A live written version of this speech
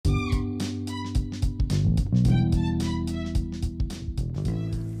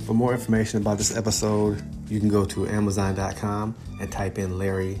For more information about this episode, you can go to Amazon.com and type in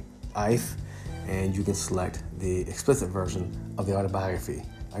Larry Ife, and you can select the explicit version of the autobiography.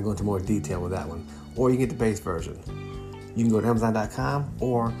 I go into more detail with that one. Or you can get the base version. You can go to Amazon.com,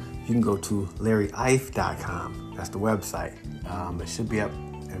 or you can go to LarryIfe.com. That's the website. It should be up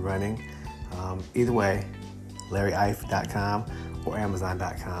and running. Either way, LarryIfe.com or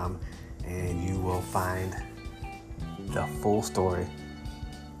Amazon.com, and you will find the full story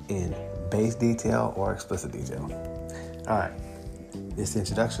in base detail or explicit detail. All right, this is the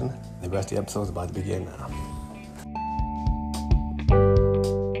introduction. The rest of the episode is about to begin now.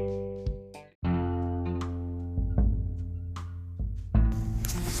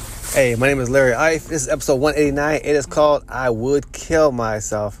 Hey, my name is Larry Ife. This is episode 189. It is called I Would Kill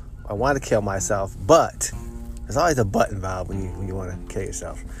Myself. I want to kill myself, but there's always a but involved when you want to kill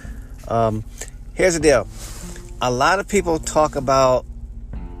yourself. Here's the deal. A lot of people talk about,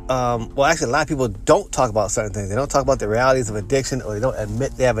 a lot of people don't talk about certain things. They don't talk about the realities of addiction, or they don't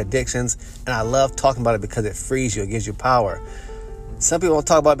admit they have addictions. And I love talking about it because it frees you. It gives you power. Some people don't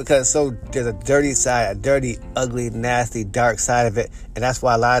talk about it because there's a dirty side, a dirty, ugly, nasty, dark side of it. And that's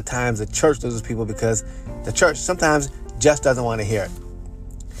why a lot of times the church loses people, because the church sometimes just doesn't want to hear it.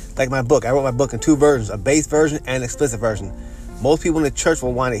 Like my book. I wrote my book in two versions, a base version and an explicit version. Most people in the church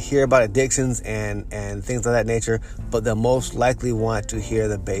will want to hear about addictions and things of that nature, but they'll most likely want to hear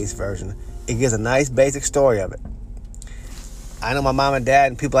the base version. It gives a nice basic story of it. I know my mom and dad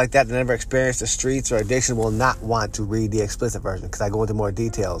and people like that never experienced the streets or addiction will not want to read the explicit version, because I go into more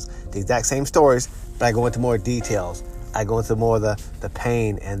details. The exact same stories, but I go into more details. I go into more of the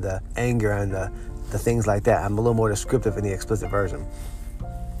pain and the anger and the things like that. I'm a little more descriptive in the explicit version.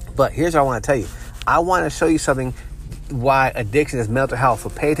 But here's what I want to tell you. I want to show you something, why addiction is mental health. So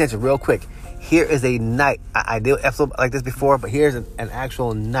pay attention real quick. Here is a night. I did an episode like this before, but here's an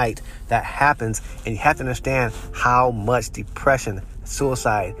actual night that happens, and you have to understand how much depression,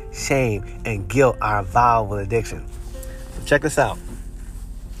 suicide, shame, and guilt are involved with addiction. So check this out.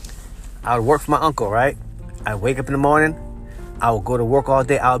 I would work for my uncle, right? I'd wake up in the morning. I would go to work all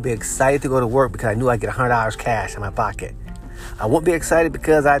day. I would be excited to go to work because I knew I'd get $100 cash in my pocket. I wouldn't be excited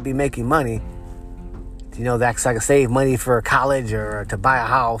because I'd be making money. That's I could save money for college or to buy a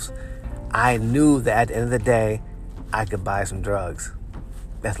house. I knew that at the end of the day, I could buy some drugs.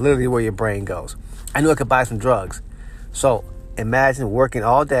 That's literally where your brain goes. I knew I could buy some drugs. So imagine working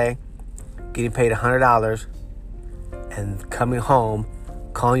all day, getting paid $100, and coming home,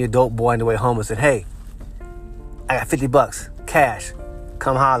 calling your dope boy on the way home and said, "Hey, I got $50 cash.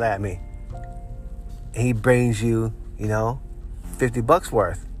 Come holler at me." And he brings you, $50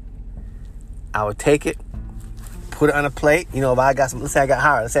 worth. I would take it, put it on a plate. If I got let's say I got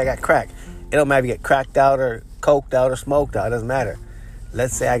higher, let's say I got crack. It don't matter if you get cracked out or coked out or smoked out. It doesn't matter.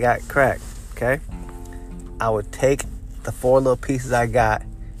 Let's say I got crack, okay? I would take the 4 little pieces I got.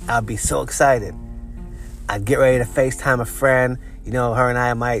 I'd be so excited. I'd get ready to FaceTime a friend. Her and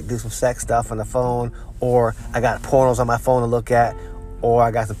I might do some sex stuff on the phone, or I got pornos on my phone to look at, or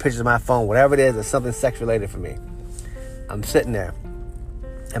I got some pictures on my phone. Whatever it is, it's something sex related for me. I'm sitting there.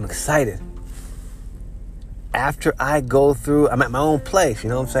 I'm excited. After I go through, I'm at my own place,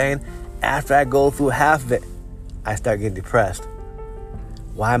 After I go through half of it, I start getting depressed.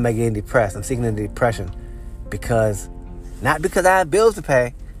 Why am I getting depressed? I'm seeking into depression not because I have bills to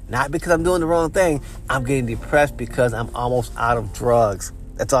pay, not because I'm doing the wrong thing. I'm getting depressed because I'm almost out of drugs.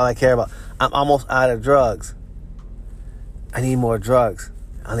 That's all I care about. I'm almost out of drugs. I need more drugs.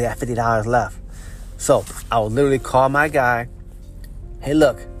 I only got $50 left. So I would literally call my guy. "Hey,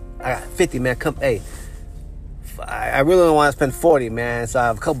 look, I got 50, man. Come, hey. I really don't want to spend 40, man, so I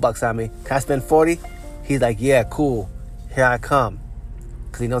have a couple bucks on me. Can I spend 40? He's like, "Yeah, cool. Here I come."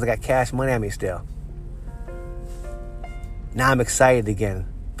 Because he knows I got cash money on me still. Now I'm excited again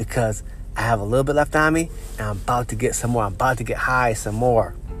because I have a little bit left on me, and I'm about to get some more. I'm about to get high some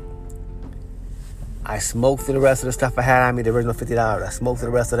more. I smoked through the rest of the stuff I had on me, the original $50. I smoked through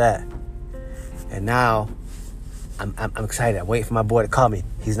the rest of that. And now I'm excited. I'm waiting for my boy to call me.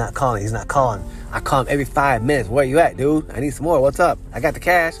 He's not calling. I call him every 5 minutes. "Where you at, dude? I need some more. What's up? I got the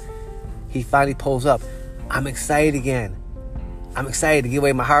cash." He finally pulls up. I'm excited again. I'm excited to give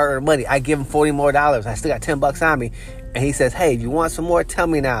away my hard-earned money. I give him $40 more. I still got $10 on me. And he says, "Hey, if you want some more, tell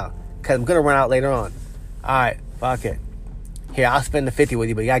me now, because I'm going to run out later on." All right, fuck it. Here, I'll spend the 50 with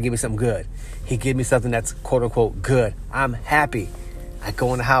you, but you got to give me something good. He gives me something that's quote-unquote good. I'm happy. I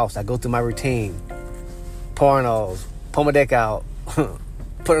go in the house. I go through my routine. Pornos. Pull my dick out.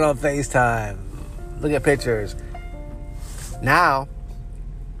 Put it on FaceTime. Look at pictures. Now,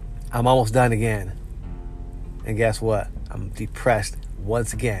 I'm almost done again. And guess what? I'm depressed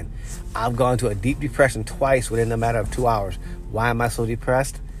once again. I've gone to a deep depression twice within a matter of 2 hours. Why am I so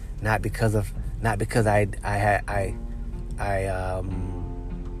depressed? Not because I didn't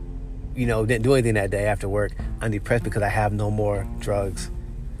do anything that day after work. I'm depressed because I have no more drugs.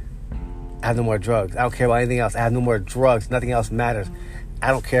 I don't care about anything else. I have no more drugs. Nothing else matters. I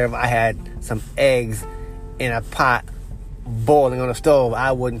don't care if I had some eggs in a pot boiling on the stove.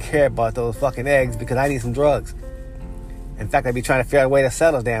 I wouldn't care about those fucking eggs because I need some drugs. In fact, I'd be trying to figure out a way to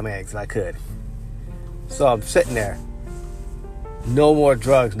sell those damn eggs if I could. So I'm sitting there. No more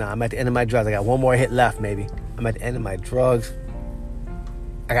drugs now. I'm at the end of my drugs. I got one more hit left, maybe. I'm at the end of my drugs.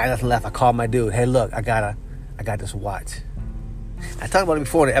 I got nothing left. I called my dude. Hey, look, I got this watch. I talked about it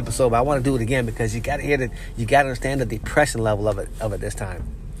before in the episode, but I want to do it again because you got to hear that. You got to understand the depression level of it this time.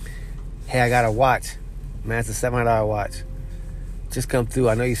 Hey, I got a watch, man. It's a $700 watch. Just come through.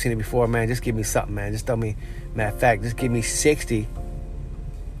 I know you've seen it before, man. Just give me something, man. Just tell me. Matter of fact, just give me 60.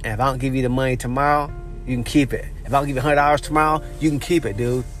 And if I don't give you the money tomorrow, you can keep it. If I don't give you $100 tomorrow, you can keep it,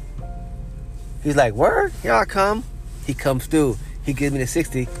 dude. He's like, word? Here I come. He comes through. He gives me the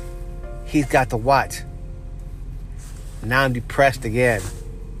 60. He's got the watch. Now I'm depressed again.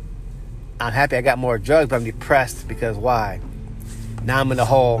 I'm happy I got more drugs, but I'm depressed because why? Now I'm in the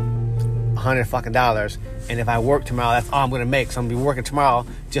hole, $100 fucking dollars. And if I work tomorrow, that's all I'm going to make. So I'm going to be working tomorrow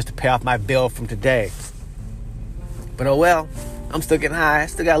just to pay off my bill from today. But oh well, I'm still getting high. I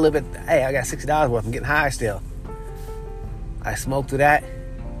still got a little bit. Hey, I got $60 worth. I'm getting high still. I smoked through that.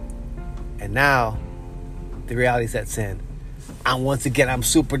 And now the reality sets in. I'm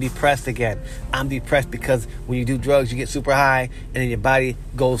super depressed again. I'm depressed because when you do drugs, you get super high and then your body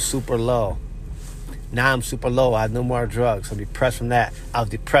goes super low. Now I'm super low. I have no more drugs. I'm depressed from that. I was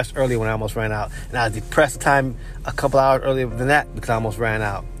depressed earlier when I almost ran out. And I was depressed a couple hours earlier than that because I almost ran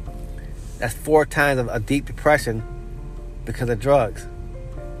out. That's 4 times of a deep depression because of drugs.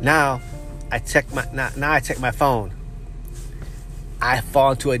 Now I check my phone. I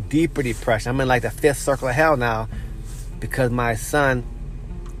fall into a deeper depression. I'm in like the 5th circle of hell now because my son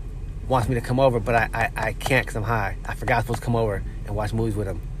wants me to come over, but I can't because I'm high. I forgot I was supposed to come over and watch movies with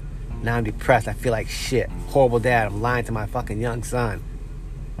him. Now I'm depressed. I feel like shit. Horrible dad. I'm lying to my fucking young son.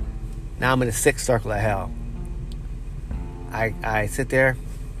 Now I'm in the 6th circle of hell. I sit there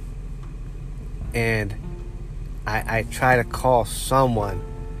and I try to call someone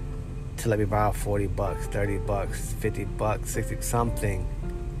to let me borrow $40, $30, $50, 60, something.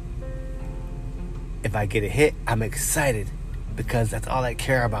 If I get a hit, I'm excited because that's all I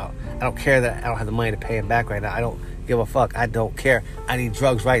care about. I don't care that I don't have the money to pay him back right now. I don't give a fuck. I don't care. I need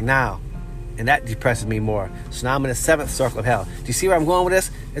drugs right now. And that depresses me more. So now I'm in the 7th circle of hell. Do you see where I'm going with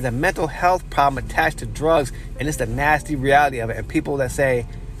this? There's a mental health problem attached to drugs, and it's the nasty reality of it. And people that say,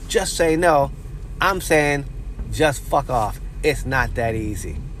 just say no, I'm saying, just fuck off. It's not that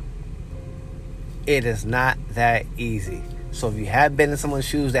easy. It is not that easy. So if you have been in someone's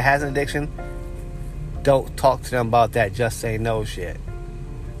shoes that has an addiction, don't talk to them about that just say no shit.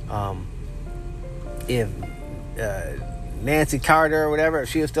 If Nancy Carter or whatever, if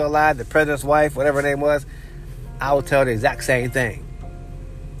she was still alive, the president's wife, whatever her name was, I would tell her the exact same thing.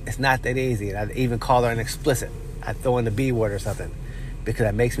 It's not that easy. And I'd even call her an explicit. I'd throw in the B word or something because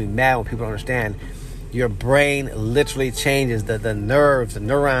that makes me mad when people don't understand. Your brain literally changes. The nerves, the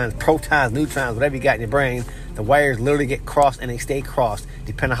neurons, protons, neutrons, whatever you got in your brain, the wires literally get crossed and they stay crossed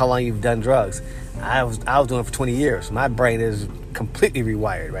depending on how long you've done drugs. I was doing it for 20 years. My brain is completely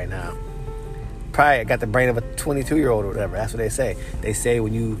rewired right now. Probably I got the brain of a 22-year-old or whatever. That's what they say. They say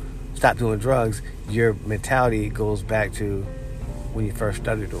when you stop doing drugs, your mentality goes back to when you first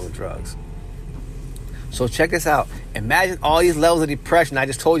started doing drugs. So check this out. Imagine all these levels of depression I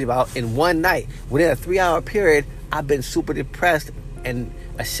just told you about in one night. Within a 3-hour period, I've been super depressed and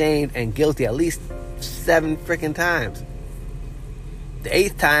ashamed and guilty at least 7 freaking times. The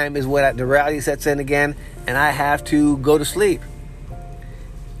 8th time is when the reality sets in again and I have to go to sleep.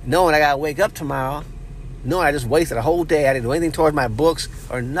 Knowing I gotta wake up tomorrow, knowing I just wasted a whole day, I didn't do anything towards my books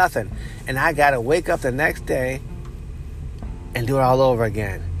or nothing. And I gotta wake up the next day and do it all over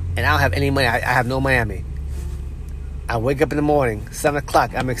again. And I don't have any money. I have no money on me. I wake up in the morning, 7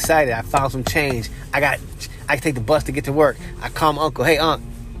 o'clock. I'm excited. I found some change. I can take the bus to get to work. I call my uncle. Hey, Unc,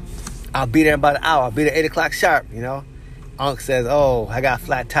 I'll be there in about an hour. I'll be there 8 o'clock sharp, you know. Unc says, oh, I got a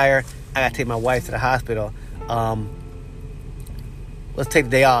flat tire. I got to take my wife to the hospital. Let's take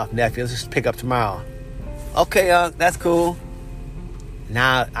the day off, nephew. Let's just pick up tomorrow. Okay, Unc, that's cool.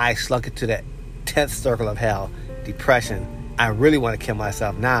 Now I slunk into that 10th circle of hell, depression. I really want to kill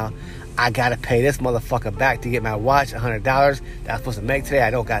myself now. I got to pay this motherfucker back to get my watch, $100 that I was supposed to make today. I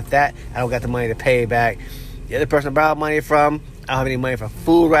don't got that. I don't got the money to pay back. The other person I borrowed money from, I don't have any money for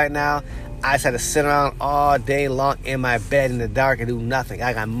food right now. I just had to sit around all day long in my bed in the dark and do nothing.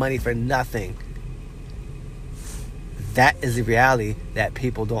 I got money for nothing. That is the reality that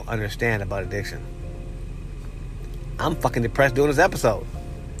people don't understand about addiction. I'm fucking depressed doing this episode.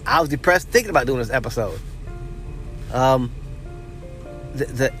 I was depressed thinking about doing this episode. And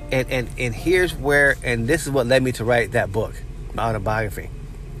here's where, and this is what led me to write that book, my autobiography.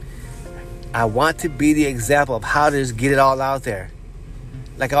 I want to be the example of how to just get it all out there.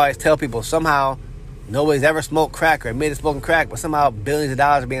 Like I always tell people, somehow nobody's ever smoked crack or admitted smoking crack, but somehow billions of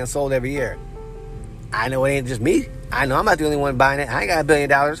dollars are being sold every year. I know it ain't just me. I know I'm not the only one buying it. I ain't got $1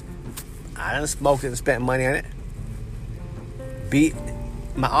 billion. I done smoked it and spent money on it.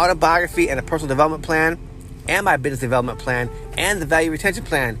 My autobiography and a personal development plan and my business development plan and the value retention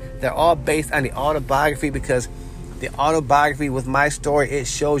plan, they're all based on the autobiography, because the autobiography with my story, it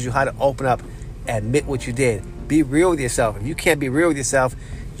shows you how to open up, admit what you did, be real with yourself. If you can't be real with yourself,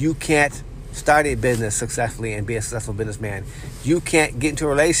 you can't start a business successfully and be a successful businessman. You can't get into a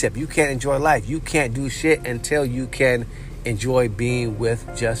relationship. You can't enjoy life. You can't do shit until you can enjoy being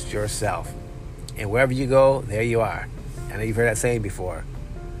with just yourself. And wherever you go, there you are. I know you've heard that saying before.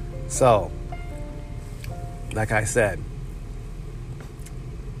 So, like I said,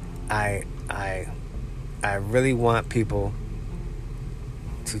 I really want people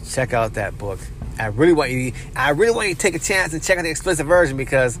to check out that book. I really want you to take a chance and check out the explicit version,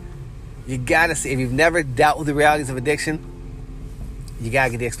 because you gotta see, if you've never dealt with the realities of addiction, you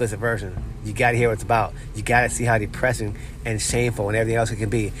gotta get the explicit version. You gotta hear what it's about. You gotta see how depressing and shameful and everything else it can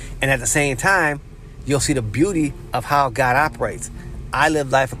be. And at the same time, you'll see the beauty of how God operates. I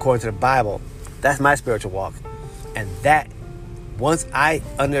live life according to the Bible. That's my spiritual walk. And that, once I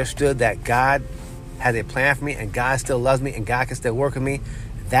understood that God has a plan for me and God still loves me and God can still work with me,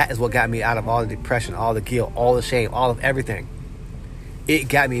 that is what got me out of all the depression, all the guilt, all the shame, all of everything. It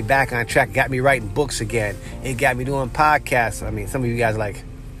got me back on track. It got me writing books again. It got me doing podcasts. I mean, some of you guys are like,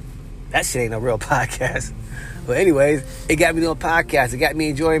 that shit ain't no real podcast. But anyways, it got me doing podcasts. It got me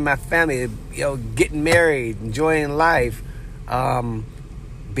enjoying my family, getting married, enjoying life,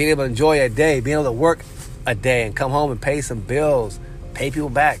 being able to enjoy a day, being able to work a day and come home and pay some bills, pay people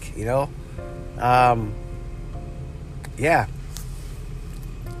back, yeah.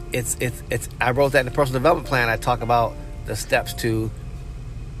 It's I wrote that in the personal development plan. I talk about the steps to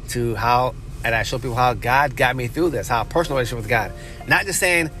how, and I show people how God got me through this, how a personal relationship with God. Not just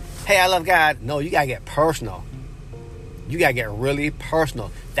saying, hey, I love God. No, you gotta get personal. You gotta get really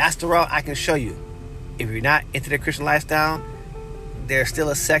personal. That's the route I can show you. If you're not into the Christian lifestyle, there's still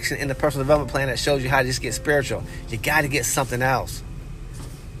a section in the personal development plan that shows you how to just get spiritual. You got to get something else.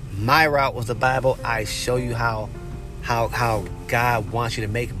 My route was the Bible. I show you how God wants you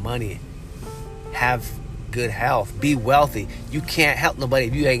to make money, have good health, be wealthy. You can't help nobody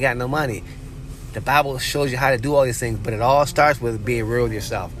if you ain't got no money. The Bible shows you how to do all these things, but it all starts with being real with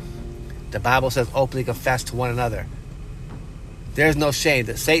yourself. The Bible says openly confess to one another. There's no shame.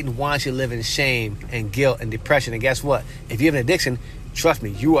 That Satan wants you to live in shame and guilt and depression. And guess what? If you have an addiction, trust me,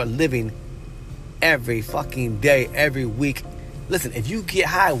 you are living every fucking day, every week. Listen, if you get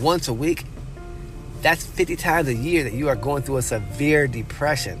high once a week, that's 50 times a year that you are going through a severe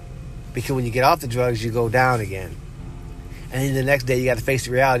depression. Because when you get off the drugs, you go down again. And then the next day, you got to face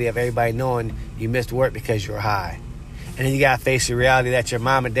the reality of everybody knowing you missed work because you were high. And then you got to face the reality that your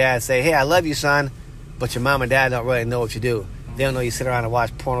mom and dad say, hey, I love you, son. But your mom and dad don't really know what you do. They don't know you sit around and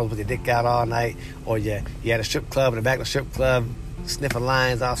watch pornos with your dick out all night, or you at a strip club in the back of the strip club sniffing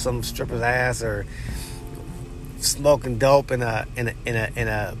lines off some stripper's ass, or smoking dope in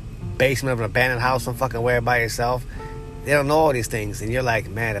a basement of an abandoned house some fucking where by yourself. They don't know all these things, and you're like,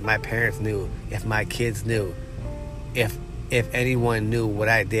 man, if my parents knew, if my kids knew, if anyone knew what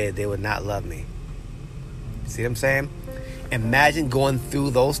I did, they would not love me. See what I'm saying? Imagine going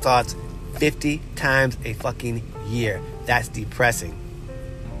through those thoughts 50 times a fucking year. That's depressing.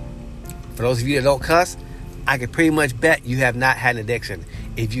 For those of you that don't cuss, I can pretty much bet you have not had an addiction.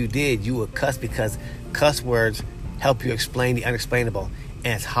 If you did, you would cuss, because cuss words help you explain the unexplainable.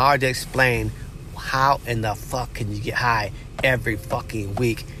 And it's hard to explain how in the fuck can you get high every fucking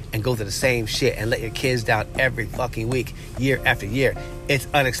week and go through the same shit and let your kids down every fucking week, year after year. It's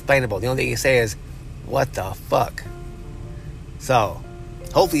unexplainable. The only thing you say is, what the fuck? So,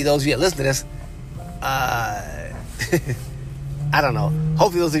 hopefully those of you that listen to this, I don't know.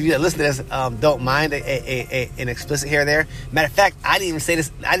 Hopefully those of you that listen to this don't mind an explicit here or there. Matter of fact, I didn't even say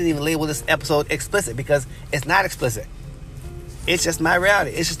this. I didn't even label this episode explicit, because it's not explicit. It's just my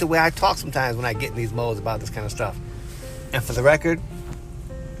reality. It's just the way I talk sometimes when I get in these modes about this kind of stuff. And for the record,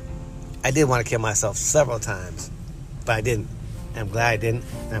 I did want to kill myself several times, but I didn't. I'm glad I didn't,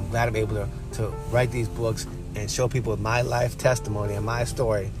 and I'm glad I'm able to write these books and show people my life testimony and my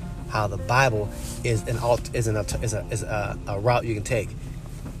story, how the Bible is a route you can take.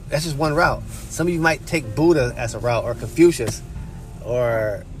 That's just one route. Some of you might take Buddha as a route, or Confucius,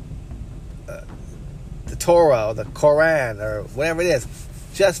 or the Torah, or the Quran, or whatever it is.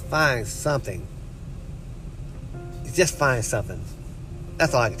 Just find something. Just find something.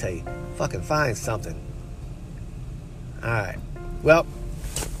 That's all I can tell you. Fucking find something. Alright. Well,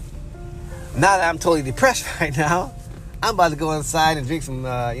 now that I'm totally depressed right now, I'm about to go inside and drink some,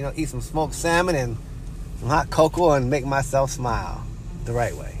 eat some smoked salmon and some hot cocoa and make myself smile the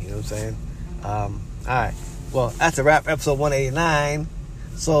right way. You know what I'm saying? Alright. Well, that's a wrap for episode 189.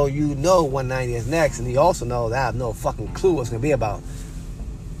 So you know 190 is next, and you also know that I have no fucking clue what it's going to be about.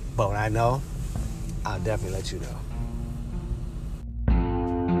 But when I know, I'll definitely let you know.